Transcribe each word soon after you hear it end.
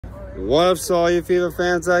What up to all you Fever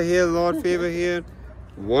fans out here? Lord Fever here.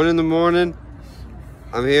 1 in the morning.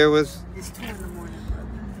 I'm here with. It's 2 in the morning.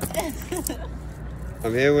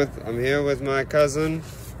 I'm here with my cousin,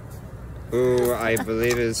 who I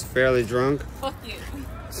believe is fairly drunk. Fuck you.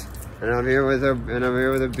 And I'm here with her. And I'm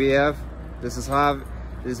here with her BF. This is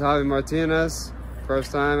Javi Martinez.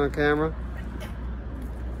 First time on camera.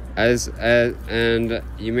 And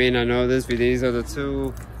you may not know this, but these are the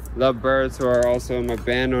two lovebirds who are also in my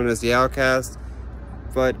band known as the Outcast.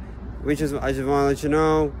 But I just want to let you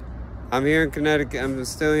know, I'm here in Connecticut. I'm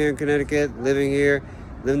still here in Connecticut, living here,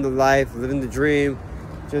 living the life, living the dream.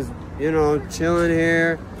 Just, you know, chilling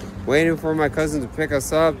here, waiting for my cousin to pick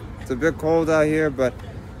us up. It's a bit cold out here, but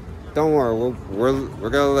don't worry, we're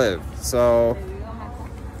gonna live. So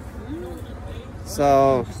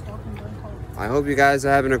I hope you guys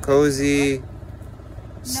are having a cozy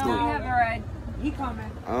sleep. No, we have a ride. He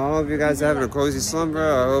coming. I hope you guys are having a cozy slumber.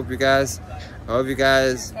 I hope you guys.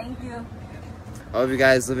 Thank you. I hope you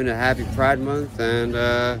guys live in a happy Pride Month, and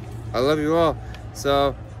I love you all.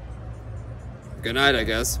 So, good night, I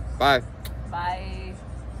guess. Bye. Bye.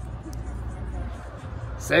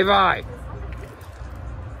 Say bye.